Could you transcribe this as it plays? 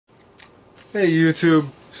Hey YouTube,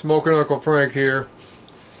 Smoking Uncle Frank here.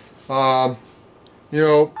 Um, you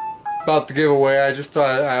know, about the giveaway, I just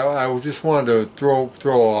thought I just wanted to throw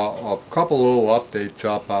a couple little updates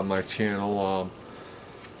up on my channel.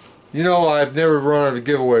 I've never run a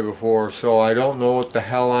giveaway before, so I don't know what the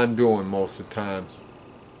hell I'm doing most of the time.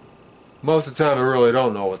 Most of the time, I really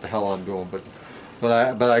don't know what the hell I'm doing, but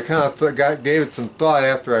I kind of gave it some thought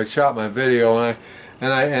after I shot my video,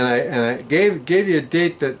 and I gave you a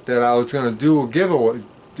date that I was going to do a giveaway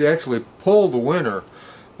to actually pull the winner,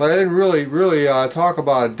 but I didn't really talk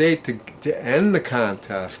about a date to end the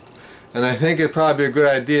contest. And I think it'd probably be a good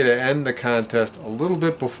idea to end the contest a little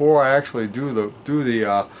bit before I actually do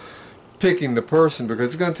the picking the person, because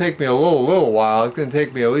it's going to take me a little while. It's going to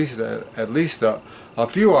take me at least a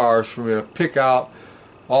few hours for me to pick out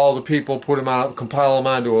all the people, put them out, compile them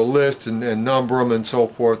onto a list, and number them and so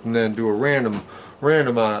forth, and then do a random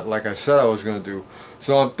on it, like I said I was going to do.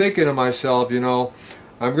 So I'm thinking to myself, I'm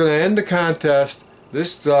going to end the contest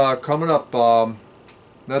this coming up,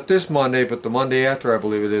 not this Monday, but the Monday after, I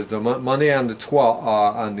believe it is, the Monday on the 12th,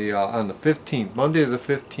 on the 15th, Monday the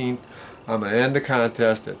 15th. I'm going to end the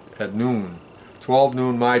contest at noon, 12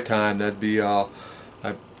 noon my time. That'd be at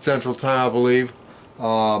Central Time, I believe.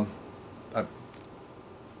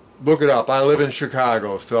 Look it up. I live in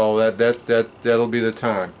Chicago, so that'll be the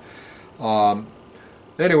time.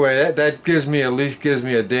 Anyway, that gives me at least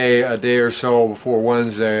a day or so before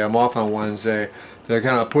Wednesday. I'm off on Wednesday to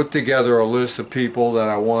kind of put together a list of people that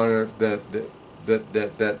I wanted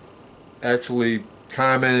that actually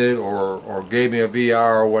commented or gave me a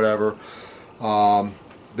VR or whatever.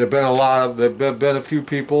 There've been a few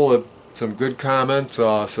people, some good comments,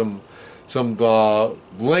 some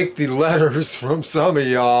lengthy letters from some of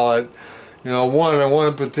y'all. One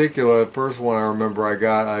in particular, the first one I remember I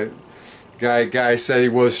got, guy said he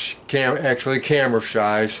was actually camera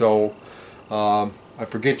shy, so I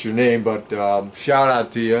forget your name, but shout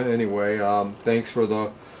out to you anyway. Thanks for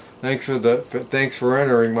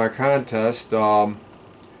entering my contest. I'm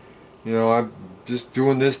just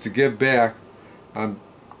doing this to give back. I'm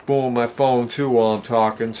pulling my phone too while I'm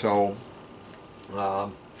talking, so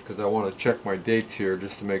because I want to check my dates here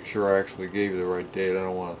just to make sure I actually gave you the right date. I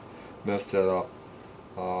don't want to mess that up.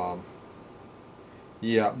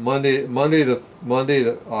 Yeah, Monday. I'm gonna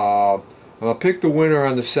pick the winner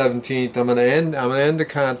on the 17th. I'm gonna end the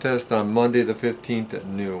contest on Monday the 15th at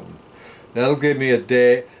noon. That'll give me a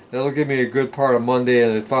day. That'll give me a good part of Monday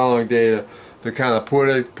and the following day to kind of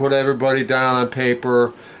put everybody down on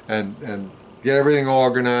paper and get everything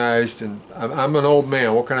organized. And I'm an old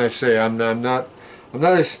man. What can I say? I'm not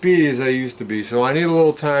as speedy as I used to be. So I need a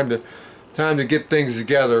little time to get things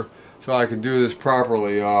together so I can do this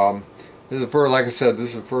properly. This is like I said,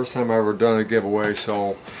 this is the first time I've ever done a giveaway.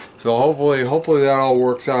 So hopefully that all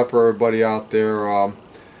works out for everybody out there. I'm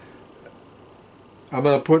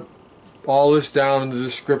gonna put all this down in the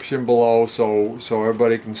description below so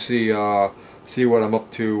everybody can see what I'm up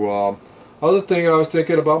to. Other thing, I was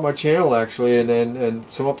thinking about my channel actually, and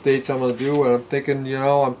some updates I'm gonna do, and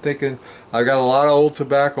I'm thinking I got a lot of old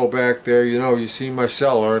tobacco back there. You see my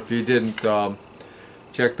cellar. If you didn't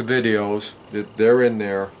check the videos, they're in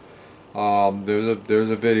there. There's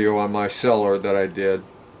a video on my cellar that I did,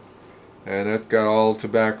 and it's got all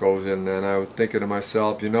tobaccos in. And I was thinking to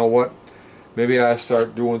myself, you know what? Maybe I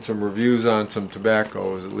start doing some reviews on some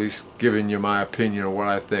tobaccos, at least giving you my opinion of what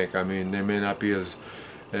I think. I mean, they may not be as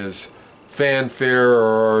fanfare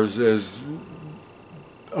or as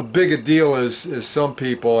a big a deal as some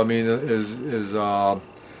people. I mean, as far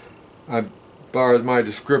as my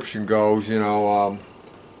description goes,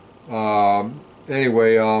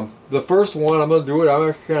 anyway, the first one I'm gonna do it. I'm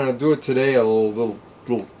gonna kind of do it today. A little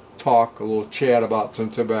talk, a little chat about some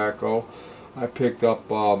tobacco. I picked up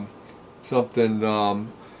something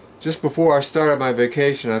just before I started my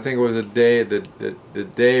vacation. I think it was the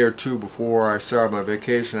day or two before I started my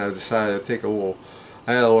vacation. I decided to take a little.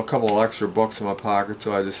 I had a couple of extra bucks in my pocket,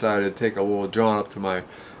 so I decided to take a little jaunt up to my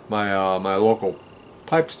local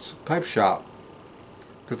pipe shop,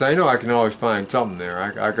 because I know I can always find something there.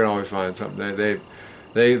 I can always find something.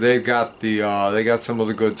 They got some of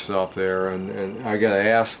the good stuff there, and I gotta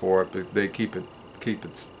ask for it, but they keep it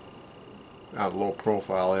out low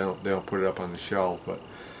profile. They don't put it up on the shelf, but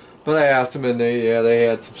I asked them, and they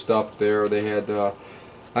had some stuff there. They had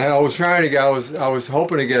I was trying to get I was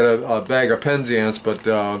hoping to get a bag of Penzance, but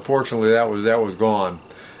unfortunately that was gone.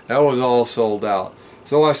 That was all sold out.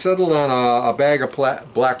 So I settled on a bag of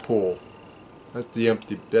Blackpool.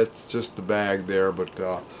 That's just the bag there, but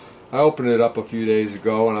I opened it up a few days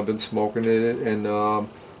ago, and I've been smoking it, and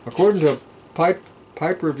according to Pipe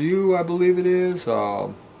Review, I believe it is,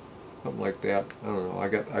 something like that. I don't know. I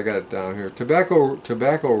got it down here.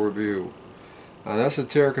 Tobacco review on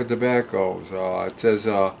esoteric tobaccos. It says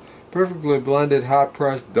perfectly blended hot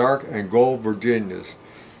pressed dark and gold Virginias,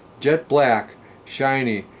 jet black,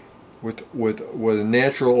 shiny, with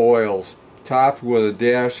natural oils, topped with a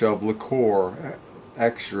dash of liqueur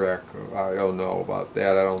extract. I don't know about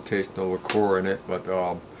that. I don't taste no liqueur in it, but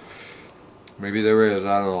maybe there is.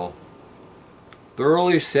 I don't know.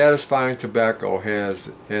 Thoroughly satisfying tobacco has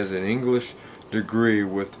an English degree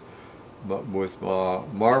with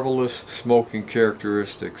marvelous smoking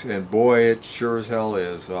characteristics, and boy, it sure as hell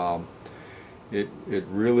is. It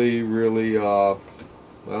really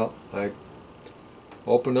well, I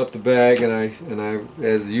opened up the bag and I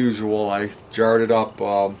as usual I jarred it up.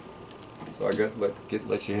 So I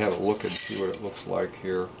let you have a look and see what it looks like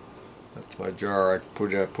here. That's my jar. I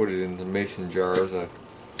put it in the mason jars. I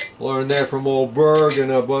learned that from old Berg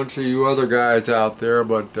and a bunch of you other guys out there,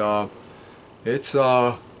 but it's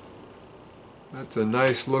that's a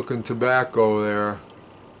nice looking tobacco there.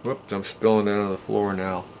 Whoops, I'm spilling it on the floor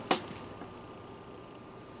now.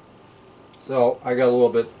 So I got a little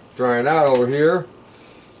bit drying out over here,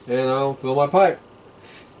 and I'll fill my pipe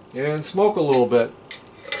and smoke a little bit,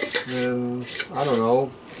 and I don't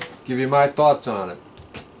know, give you my thoughts on it.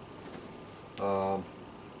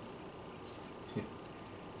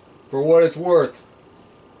 For what it's worth.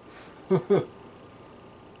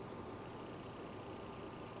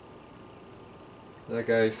 Like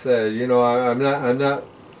I said, you know, I'm not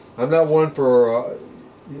one for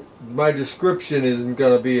my description isn't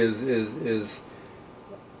going to be as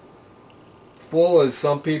full as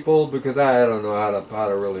some people, because I don't know how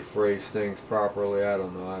to really phrase things properly. I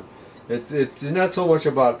don't know. It's not so much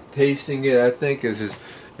about tasting it, I think,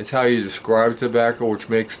 it's how you describe tobacco, which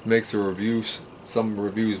makes the reviews, some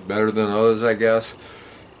reviews better than others, I guess.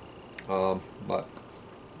 But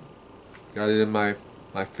got it in my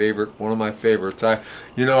favorite, one of my favorites. I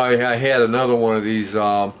had another one of these.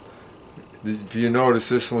 If you notice,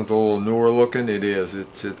 this one's a little newer looking. It is.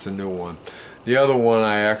 It's a new one. The other one,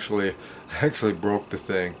 I actually broke the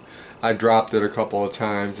thing. I dropped it a couple of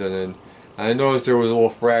times, and then I noticed there was a little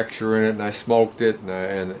fracture in it, and I smoked it,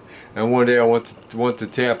 and one day I went to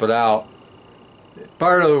tap it out.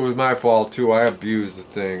 Part of it was my fault too. I abused the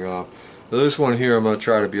thing. This one here, I'm gonna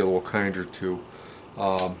try to be a little kinder to.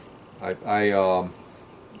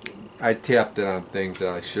 I tapped it on things that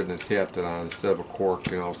I shouldn't have tapped it on. Instead of a cork,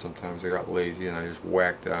 you know, sometimes I got lazy and I just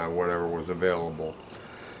whacked it on whatever was available.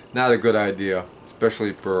 Not a good idea,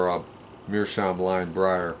 especially for meerschaum line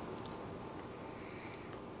briar.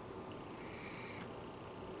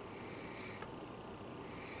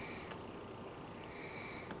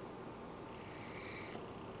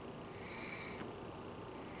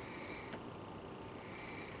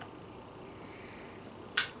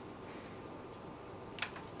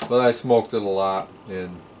 But I smoked it a lot,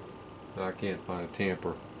 and I can't find a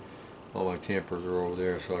tamper. All my tampers are over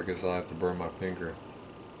there, so I guess I'll have to burn my finger.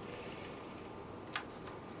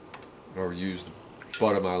 Or use the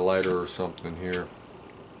butt of my lighter or something here.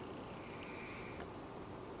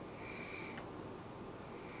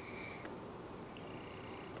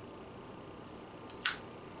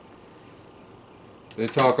 They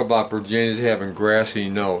talk about Virginias having grassy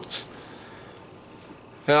notes.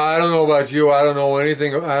 Now, I don't know about you, I don't know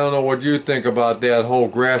anything, I don't know what you think about that whole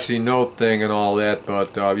grassy note thing and all that,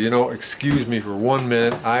 but, you know, excuse me for 1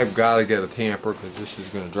 minute, I've got to get a tamper, because this is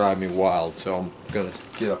going to drive me wild, so I'm going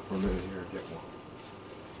to get up for a minute here and get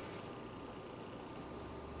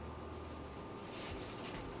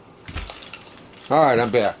one. Alright,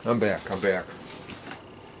 I'm back.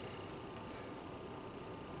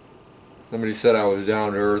 Somebody said I was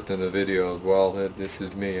down to earth in the video as well. This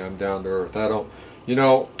is me, I'm down to earth. I don't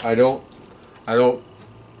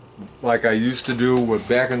like I used to do. With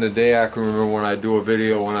back in the day, I can remember when I do a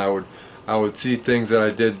video, when I would see things that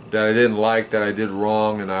I didn't like, that I did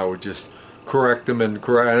wrong, and I would just correct them and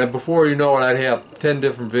before you know it, I'd have 10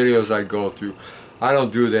 different videos I'd go through. I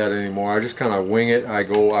don't do that anymore. I just kind of wing it.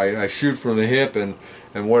 I shoot from the hip, and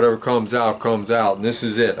whatever comes out comes out, and this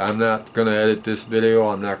is it. I'm not gonna edit this video.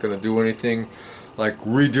 I'm not gonna do anything like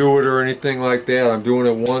redo it or anything like that. I'm doing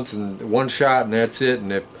it once and one shot, and that's it.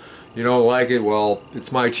 And if you don't like it, well,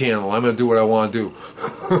 it's my channel. I'm gonna do what I want to do.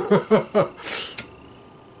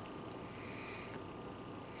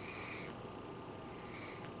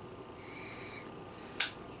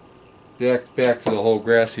 Back to the whole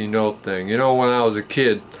grassy note thing. You know, when I was a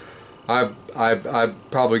kid, I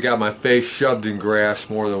probably got my face shoved in grass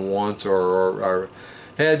more than once, or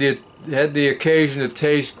had the occasion to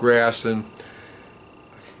taste grass, and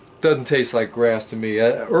doesn't taste like grass to me.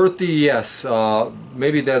 Earthy, yes.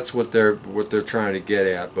 Maybe that's what they're trying to get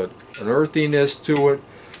at, but an earthiness to it.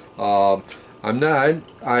 I'm not.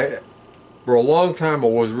 I for a long time I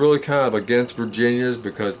was really kind of against Virginias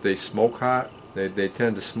because they smoke hot. They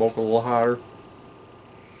tend to smoke a little hotter.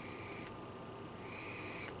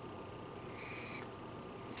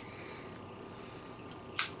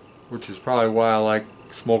 Which is probably why I like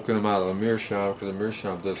smoking them out of a meerschaum, because the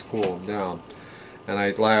meerschaum does cool them down. And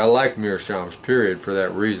I like meerschaums, period, for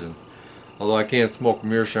that reason. Although I can't smoke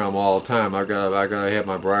meerschaum all the time, I gotta have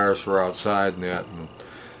my briars for outside and that. And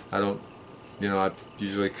I don't, you know, I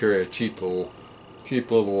usually carry a cheap little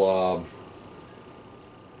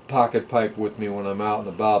pocket pipe with me when I'm out and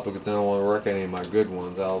about, because I don't want to wreck any of my good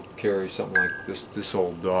ones. I'll carry something like this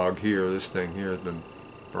old dog here. This thing here has been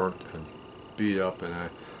burnt and beat up, and I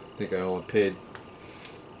think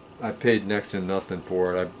I paid next to nothing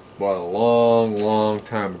for it. I bought it a long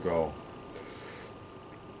time ago.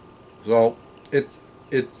 So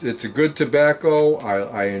it's a good tobacco.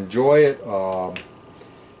 I enjoy it.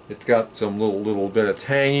 It's got some little bit of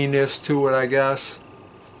tanginess to it, I guess.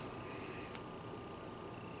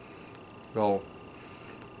 So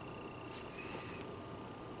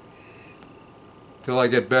till I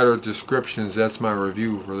get better descriptions, that's my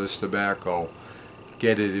review for this tobacco.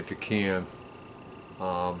 Get it if you can.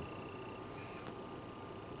 I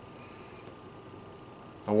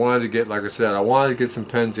wanted to get, like I said, I wanted to get some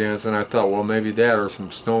Penzance, and I thought, well, maybe that or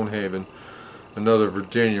some Stonehaven, another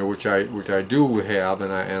Virginia, which I do have,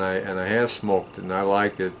 and I have smoked it, and I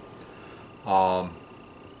like it. Not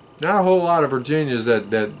a whole lot of Virginias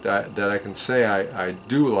that I can say I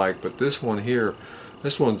do like, but this one here,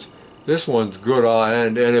 this one's good,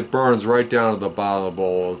 and it burns right down to the bottom of the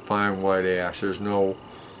bowl, fine white ash. There's nothing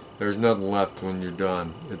left when you're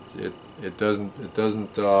done. It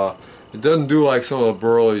doesn't do like some of the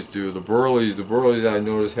Burleys do. The Burleys I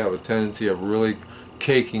notice have a tendency of really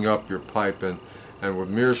caking up your pipe, and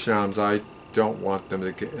with meerschaums I don't want them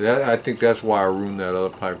to get that. I think that's why I ruined that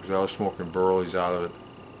other pipe, because I was smoking Burleys out of it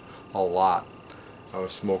a lot. I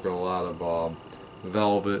was smoking a lot of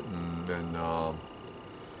Velvet and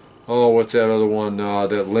oh, what's that other one?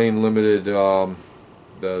 That Lane Limited, the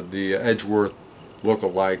Edgeworth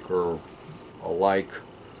look-alike or alike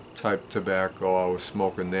type tobacco. I was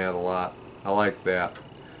smoking that a lot. I like that.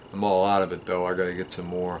 I'm all out of it though. I gotta get some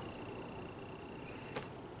more.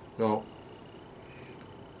 So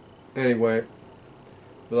anyway,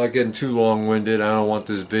 without getting too long-winded, I don't want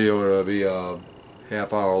this video to be a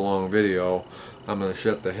half-hour long video. I'm gonna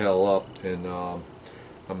shut the hell up, and I'm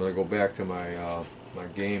gonna go back to my my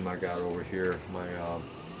game I got over here.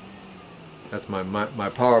 That's my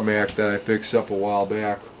Power Mac that I fixed up a while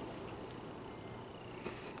back.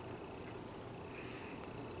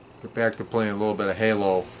 Get back to playing a little bit of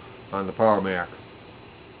Halo on the Power Mac.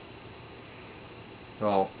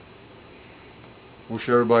 So, wish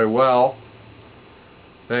everybody well.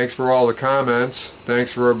 Thanks for all the comments.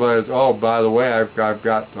 Thanks for everybody. Oh, by the way, I've got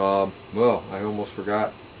well, I almost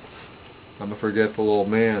forgot. I'm a forgetful old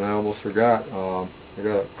man. I almost forgot. I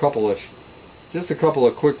got just a couple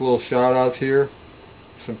of quick little shout outs here.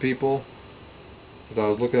 Some people. As I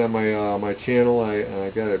was looking at my my channel,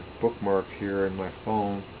 I got it bookmarked here in my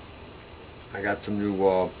phone. I got some new.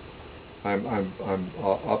 I'm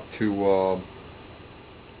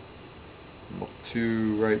up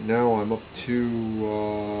to right now. I'm up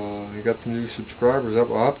to. I got some new subscribers.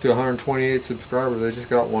 Up to 128 subscribers. I just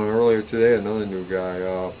got one earlier today. Another new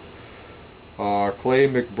guy. Clay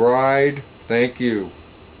McBride. Thank you.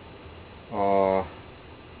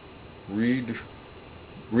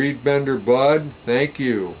 Reed Bender Bud. Thank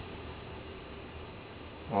you.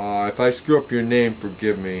 If I screw up your name,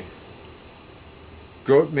 forgive me.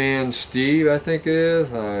 Goatman Steve, I think it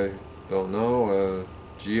is. I don't know.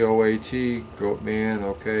 G-O-A-T, Goatman,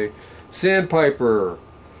 okay. Sandpiper.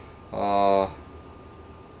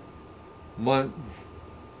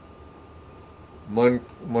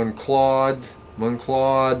 Munclaude.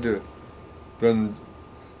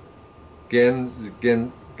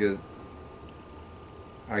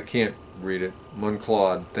 I can't read it.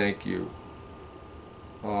 Munclaude, thank you.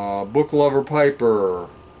 Book Lover Piper.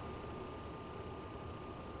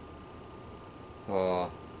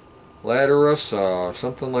 Latterus,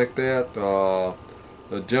 something like that. The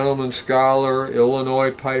Gentleman Scholar,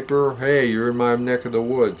 Illinois Piper. Hey, you're in my neck of the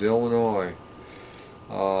woods, Illinois.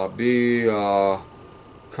 B.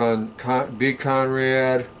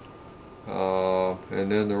 Conrad.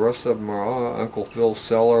 And then the rest of them are Uncle Phil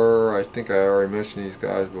Seller. I think I already mentioned these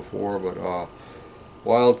guys before, but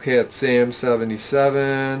Wildcat Sam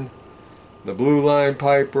 77, the Blue Line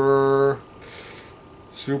Piper,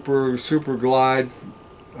 Super Glide,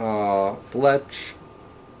 Fletch,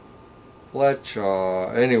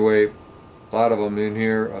 anyway, a lot of them in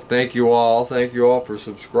here. Thank you all for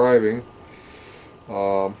subscribing.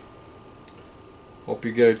 Hope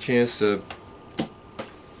you get a chance to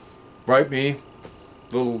write me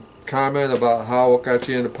a little comment about what got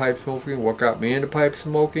you into pipe smoking. What got me into pipe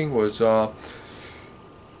smoking was I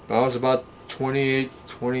was about 28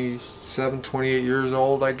 years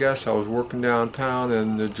old, I guess. I was working downtown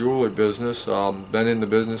in the jewelry business. Been in the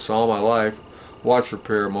business all my life. Watch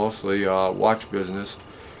repair mostly, watch business.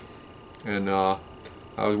 And I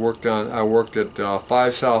worked at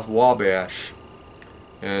 5 South Wabash.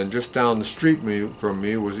 And just down the street from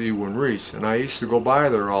me was Ewan Reese. And I used to go by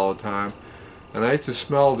there all the time. And I used to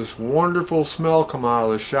smell this wonderful smell come out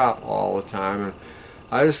of the shop all the time. And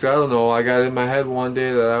I don't know, I got in my head one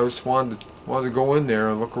day that I just wanted to go in there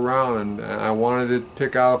and look around, and I wanted to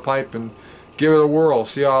pick out a pipe and give it a whirl,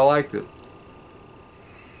 see how I liked it.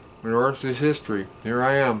 And the rest is history. Here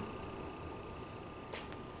I am.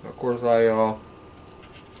 Of course, I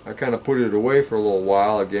kind of put it away for a little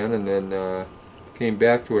while again, and then came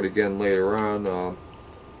back to it again later on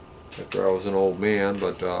after I was an old man.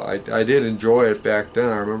 But I did enjoy it back then.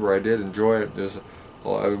 I remember I did enjoy it.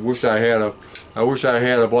 I wish I had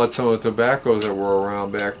bought some of the tobaccos that were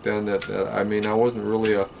around back then. I mean, I wasn't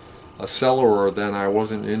really a cellarer then. I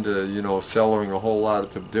wasn't into, you know, cellaring a whole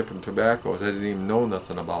lot of different tobaccos. I didn't even know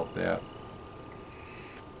nothing about that.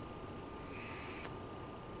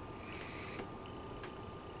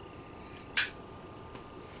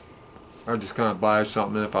 I'd just kind of buy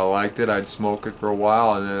something. If I liked it, I'd smoke it for a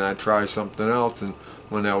while, and then I'd try something else, and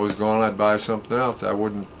when that was gone, I'd buy something else. I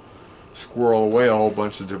wouldn't squirrel away a whole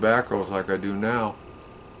bunch of tobaccos like I do now.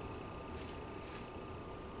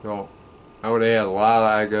 So I would have had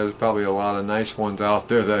I guess probably a lot of nice ones out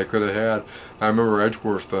there that I could have had. I remember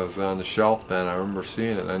Edgeworth was on the shelf then. I remember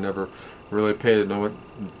seeing it. I never really paid it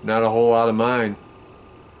not a whole lot of mind.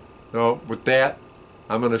 So with that,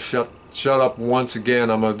 I'm gonna shut up once again.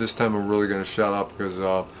 This time I'm really gonna shut up because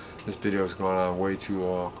this video is going on way too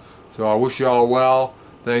long. So I wish you all well.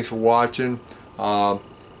 Thanks for watching.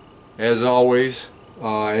 As always,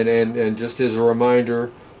 and just as a reminder,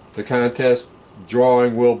 the contest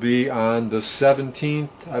drawing will be on the 17th,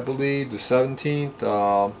 I believe, the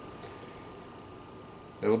 17th.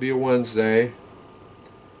 It'll be a Wednesday.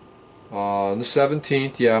 On the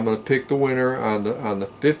 17th, yeah, I'm going to pick the winner. On the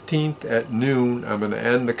 15th at noon, I'm going to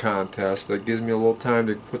end the contest. That gives me a little time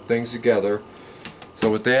to put things together. So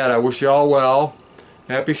with that, I wish you all well.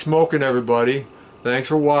 Happy smoking, everybody. Thanks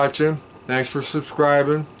for watching. Thanks for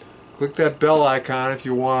subscribing. Click that bell icon if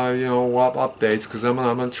you want, you know, updates, because I'm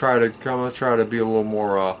gonna try to be a little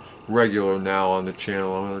more regular now on the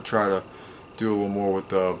channel. I'm gonna try to do a little more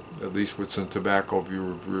with at least with some tobacco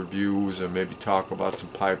reviews, and maybe talk about some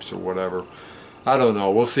pipes or whatever. I don't know.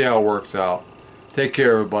 We'll see how it works out. Take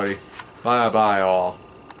care, everybody. Bye all.